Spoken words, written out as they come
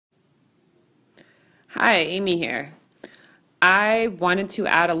Hi, Amy here. I wanted to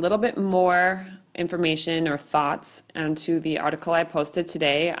add a little bit more information or thoughts onto the article I posted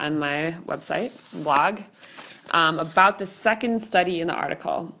today on my website, blog, about the second study in the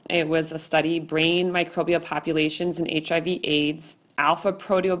article. It was a study, Brain Microbial Populations in HIV/AIDS, Alpha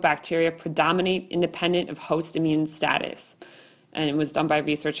Proteobacteria Predominate Independent of Host Immune Status. And it was done by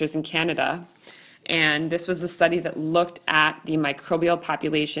researchers in Canada. And this was the study that looked at the microbial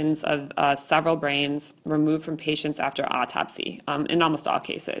populations of several brains removed from patients after autopsy, in almost all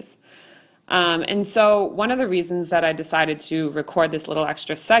cases. And so one of the reasons that I decided to record this little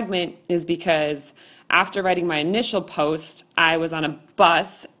extra segment is because after writing my initial post, I was on a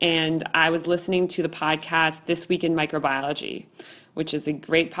bus and I was listening to the podcast This Week in Microbiology, which is a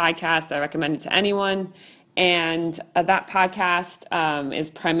great podcast. I recommend it to anyone. And that podcast is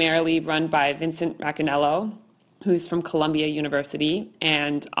primarily run by Vincent Racconello, who's from Columbia University,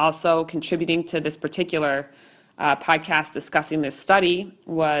 and also contributing to this particular podcast discussing this study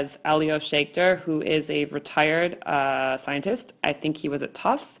was Elio Schechter, who is a retired scientist. I think he was at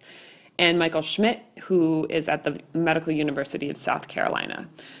Tufts, and Michael Schmidt, who is at the Medical University of South Carolina.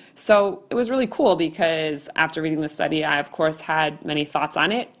 So it was really cool because after reading the study, I, of course, had many thoughts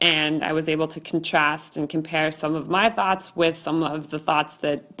on it, and I was able to contrast and compare some of my thoughts with some of the thoughts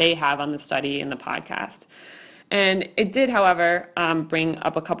that they have on the study in the podcast. And it did, however, bring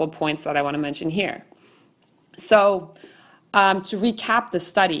up a couple points that I want to mention here. So to recap the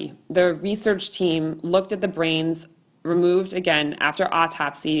study, the research team looked at the brains removed again after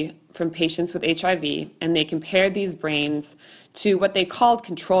autopsy from patients with HIV, and they compared these brains to what they called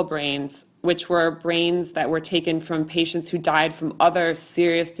control brains, which were brains that were taken from patients who died from other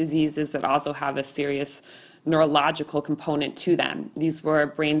serious diseases that also have a serious neurological component to them. These were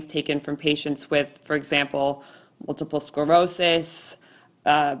brains taken from patients with, for example, multiple sclerosis,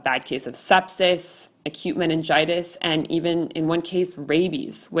 a bad case of sepsis, acute meningitis, and even in one case,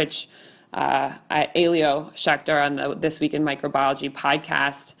 rabies, which Elio Schechter on the This Week in Microbiology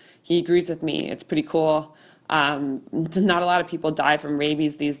podcast, he agrees with me. It's pretty cool. Not a lot of people die from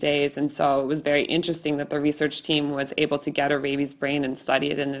rabies these days, and so it was very interesting that the research team was able to get a rabies brain and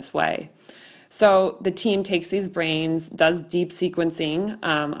study it in this way. So the team takes these brains, does deep sequencing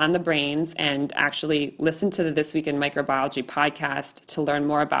on the brains, and actually listen to the This Week in Microbiology podcast to learn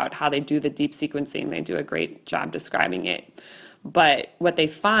more about how they do the deep sequencing. They do a great job describing it. But what they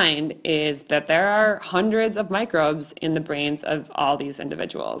find is that there are hundreds of microbes in the brains of all these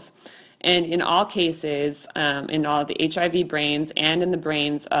individuals. And in all cases, in all the HIV brains and in the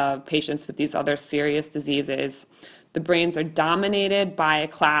brains of patients with these other serious diseases, the brains are dominated by a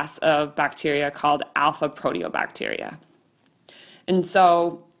class of bacteria called alpha proteobacteria. And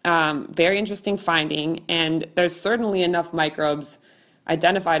so, very interesting finding, and there's certainly enough microbes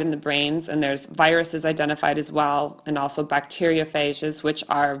identified in the brains, and there's viruses identified as well, and also bacteriophages, which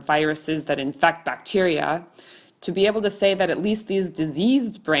are viruses that infect bacteria, to be able to say that at least these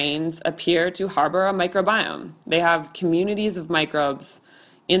diseased brains appear to harbor a microbiome. They have communities of microbes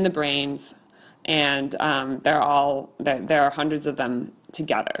in the brains, and there are hundreds of them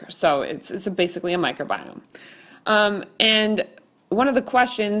together. So it's basically a microbiome. And one of the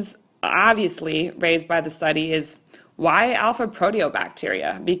questions obviously raised by the study is, why alpha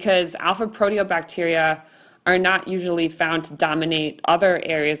proteobacteria? Because alpha proteobacteria are not usually found to dominate other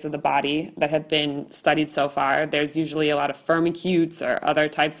areas of the body that have been studied so far. There's usually a lot of firmicutes or other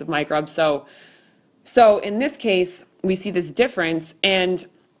types of microbes. So in this case, we see this difference. And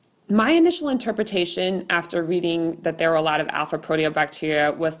my initial interpretation after reading that there were a lot of alpha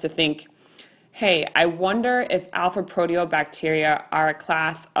proteobacteria was to think, hey, I wonder if alpha proteobacteria are a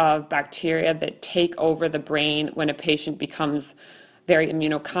class of bacteria that take over the brain when a patient becomes very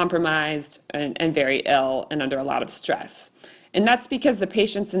immunocompromised and very ill and under a lot of stress. And that's because the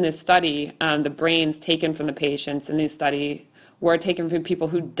patients in this study, the brains taken from the patients in this study were taken from people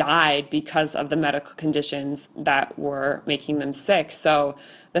who died because of the medical conditions that were making them sick. So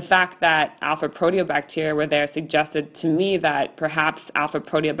the fact that alpha proteobacteria were there suggested to me that perhaps alpha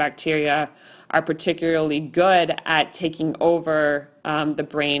proteobacteria are particularly good at taking over the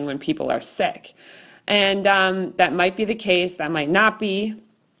brain when people are sick. And that might be the case, that might not be,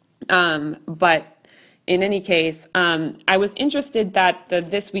 but in any case, I was interested that the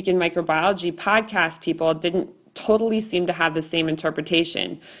This Week in Microbiology podcast people didn't totally seem to have the same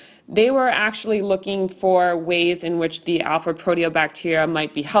interpretation. They were actually looking for ways in which the alpha proteobacteria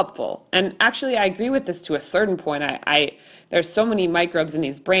might be helpful. And actually, I agree with this to a certain point. There's so many microbes in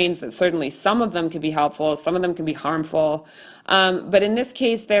these brains that certainly some of them can be helpful, some of them can be harmful. But in this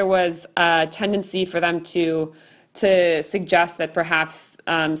case, there was a tendency for them to suggest that perhaps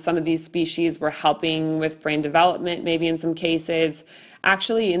some of these species were helping with brain development, maybe in some cases.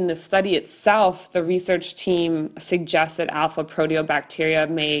 Actually, in the study itself, the research team suggests that alpha proteobacteria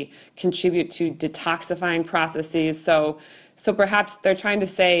may contribute to detoxifying processes. So perhaps they're trying to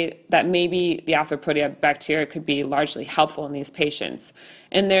say that maybe the alpha proteobacteria could be largely helpful in these patients.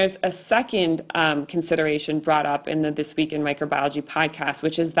 And there's a second consideration brought up in the This Week in Microbiology podcast,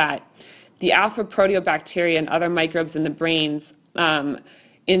 which is that the alpha proteobacteria and other microbes in the brains,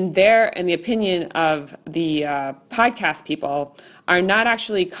 in the opinion of the podcast people, are not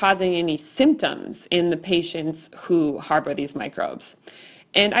actually causing any symptoms in the patients who harbor these microbes.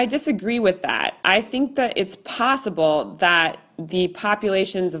 And I disagree with that. I think that it's possible that the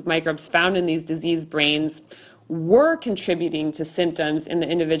populations of microbes found in these diseased brains were contributing to symptoms in the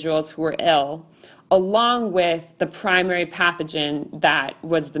individuals who were ill, along with the primary pathogen that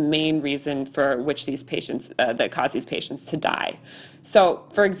was the main reason for which these patients, that caused these patients to die. So,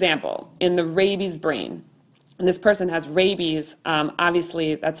 for example, in the rabies brain, and this person has rabies,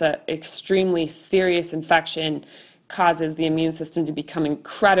 obviously that's an extremely serious infection, causes the immune system to become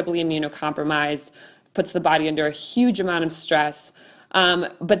incredibly immunocompromised, puts the body under a huge amount of stress.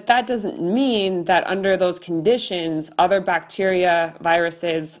 But that doesn't mean that under those conditions, other bacteria,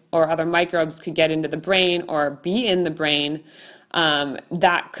 viruses, or other microbes could get into the brain or be in the brain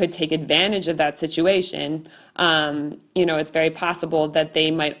that could take advantage of that situation. It's very possible that they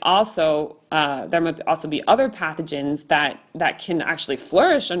might also, there might also be other pathogens that can actually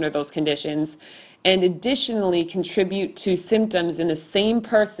flourish under those conditions and additionally contribute to symptoms in the same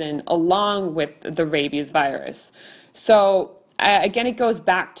person along with the rabies virus. So again, it goes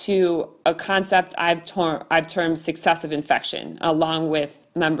back to a concept I've termed successive infection, along with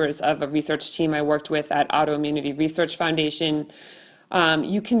members of a research team I worked with at Autoimmunity Research Foundation.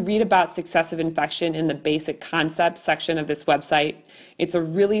 You can read about successive infection in the basic concepts section of this website. It's a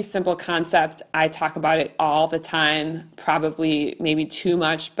really simple concept. I talk about it all the time, probably maybe too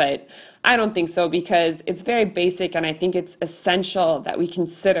much, but I don't think so because it's very basic and I think it's essential that we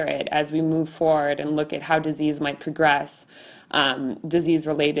consider it as we move forward and look at how disease might progress, disease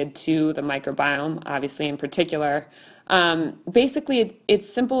related to the microbiome, obviously in particular. Basically,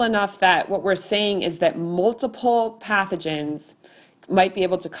 it's simple enough that what we're saying is that multiple pathogens might be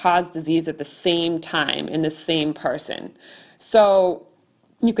able to cause disease at the same time in the same person. So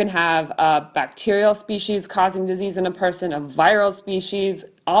you can have a bacterial species causing disease in a person, a viral species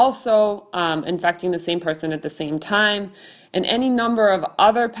also infecting the same person at the same time, and any number of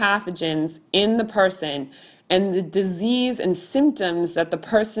other pathogens in the person, and the disease and symptoms that the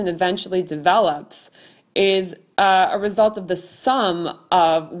person eventually develops is a result of the sum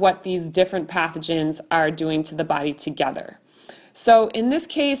of what these different pathogens are doing to the body together. So in this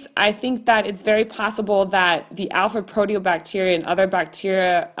case, I think that it's very possible that the alpha proteobacteria and other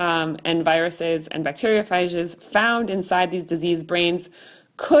bacteria and viruses and bacteriophages found inside these diseased brains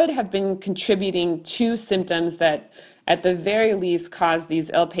could have been contributing to symptoms that at the very least caused these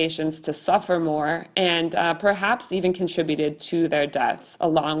ill patients to suffer more and perhaps even contributed to their deaths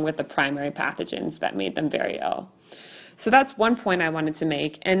along with the primary pathogens that made them very ill. So that's one point I wanted to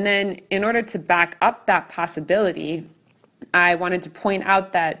make. And then in order to back up that possibility, I wanted to point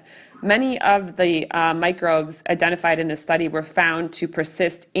out that many of the microbes identified in this study were found to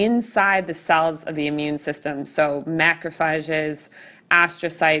persist inside the cells of the immune system. So macrophages,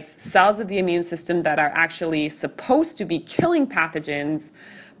 astrocytes, cells of the immune system that are actually supposed to be killing pathogens,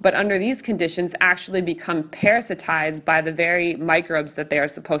 but under these conditions actually become parasitized by the very microbes that they are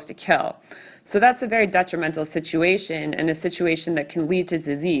supposed to kill. So that's a very detrimental situation and a situation that can lead to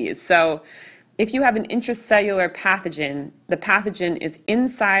disease. So if you have an intracellular pathogen, the pathogen is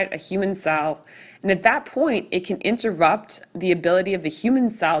inside a human cell, and at that point, it can interrupt the ability of the human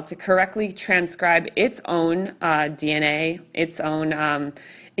cell to correctly transcribe its own DNA, its own,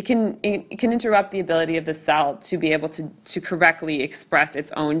 it can interrupt the ability of the cell to be able to correctly express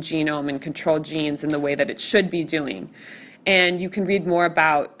its own genome and control genes in the way that it should be doing. And you can read more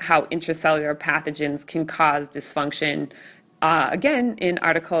about how intracellular pathogens can cause dysfunction again, in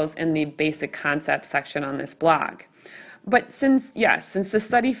articles in the basic concepts section on this blog. But since the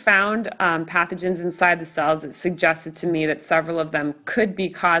study found pathogens inside the cells, it suggested to me that several of them could be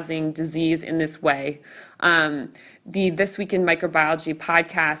causing disease in this way. The This Week in Microbiology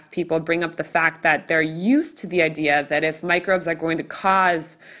podcast people bring up the fact that they're used to the idea that if microbes are going to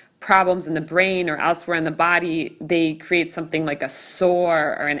cause problems in the brain or elsewhere in the body, they create something like a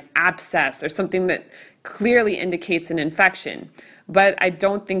sore or an abscess or something that clearly indicates an infection. But I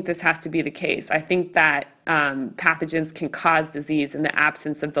don't think this has to be the case. I think that pathogens can cause disease in the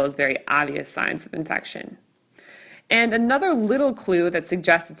absence of those very obvious signs of infection. And another little clue that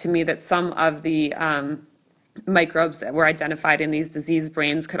suggested to me that some of the microbes that were identified in these disease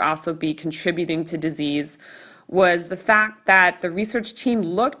brains could also be contributing to disease was the fact that the research team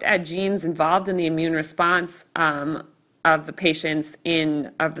looked at genes involved in the immune response of the patients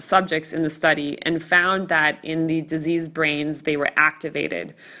of the subjects in the study and found that in the disease brains they were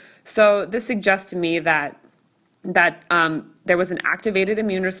activated. So this suggests to me that there was an activated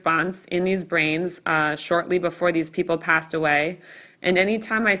immune response in these brains shortly before these people passed away. And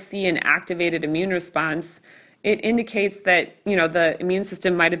anytime I see an activated immune response, it indicates that the immune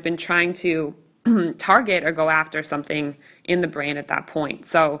system might have been trying to target or go after something in the brain at that point.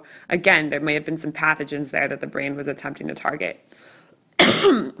 So again, there may have been some pathogens there that the brain was attempting to target.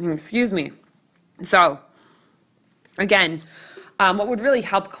 Excuse me. So again, what would really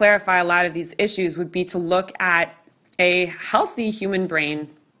help clarify a lot of these issues would be to look at a healthy human brain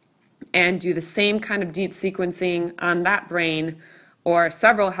and do the same kind of deep sequencing on that brain or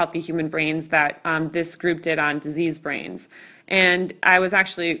several healthy human brains that this group did on disease brains. And I was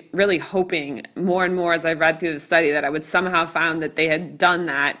actually really hoping more and more as I read through the study that I would somehow found that they had done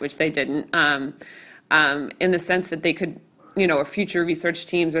that, which they didn't, in the sense that they could, or future research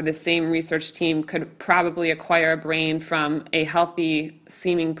teams or the same research team could probably acquire a brain from a healthy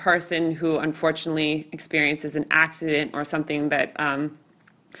seeming person who unfortunately experiences an accident or something that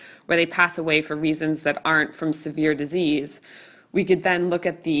where they pass away for reasons that aren't from severe disease. We could then look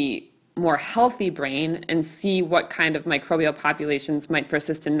at the more healthy brain and see what kind of microbial populations might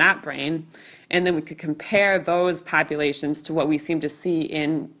persist in that brain. And then we could compare those populations to what we seem to see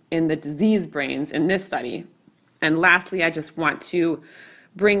in the disease brains in this study. And lastly, I just want to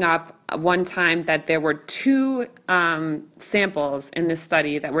bring up one time that there were two samples in this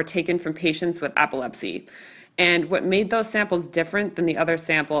study that were taken from patients with epilepsy. And what made those samples different than the other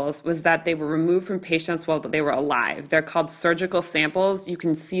samples was that they were removed from patients while they were alive. They're called surgical samples. You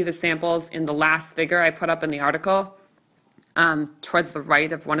can see the samples in the last figure I put up in the article towards the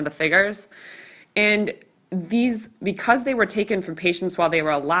right of one of the figures. And these, because they were taken from patients while they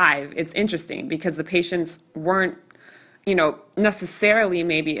were alive, it's interesting because the patients weren't, necessarily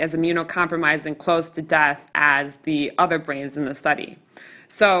maybe as immunocompromised and close to death as the other brains in the study.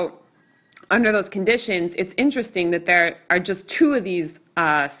 So under those conditions, it's interesting that there are just two of these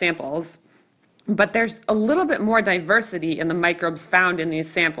samples, but there's a little bit more diversity in the microbes found in these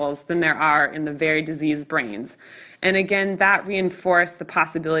samples than there are in the very diseased brains. And again, that reinforced the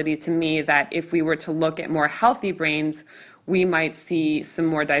possibility to me that if we were to look at more healthy brains, we might see some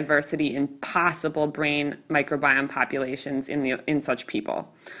more diversity in possible brain microbiome populations in such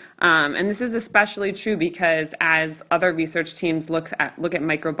people. And this is especially true because as other research teams look at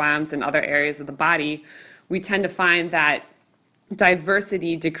microbiomes in other areas of the body, we tend to find that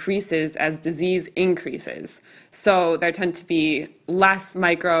diversity decreases as disease increases. So there tend to be less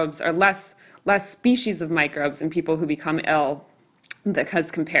microbes or less species of microbes in people who become ill because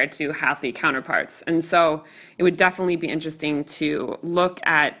compared to healthy counterparts. And so it would definitely be interesting to look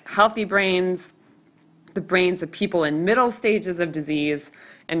at healthy brains, the brains of people in middle stages of disease,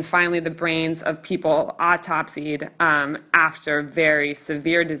 and finally the brains of people autopsied after very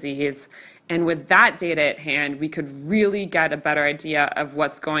severe disease. And with that data at hand, we could really get a better idea of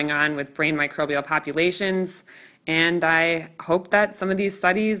what's going on with brain microbial populations. And I hope that some of these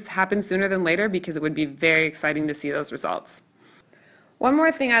studies happen sooner than later because it would be very exciting to see those results. One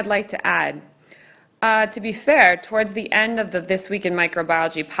more thing I'd like to add. To be fair, towards the end of the This Week in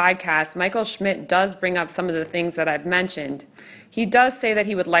Microbiology podcast, Michael Schmidt does bring up some of the things that I've mentioned. He does say that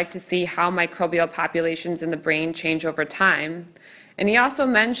he would like to see how microbial populations in the brain change over time. And he also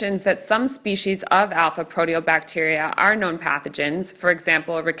mentions that some species of alpha proteobacteria are known pathogens, for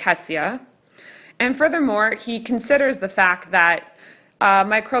example, Rickettsia. And furthermore, he considers the fact that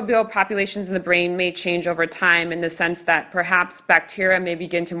microbial populations in the brain may change over time in the sense that perhaps bacteria may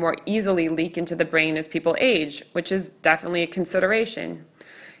begin to more easily leak into the brain as people age, which is definitely a consideration.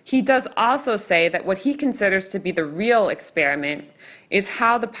 He does also say that what he considers to be the real experiment is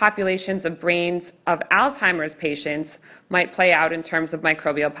how the populations of brains of Alzheimer's patients might play out in terms of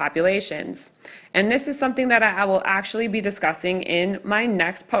microbial populations. And this is something that I will actually be discussing in my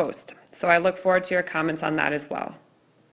next post. So I look forward to your comments on that as well.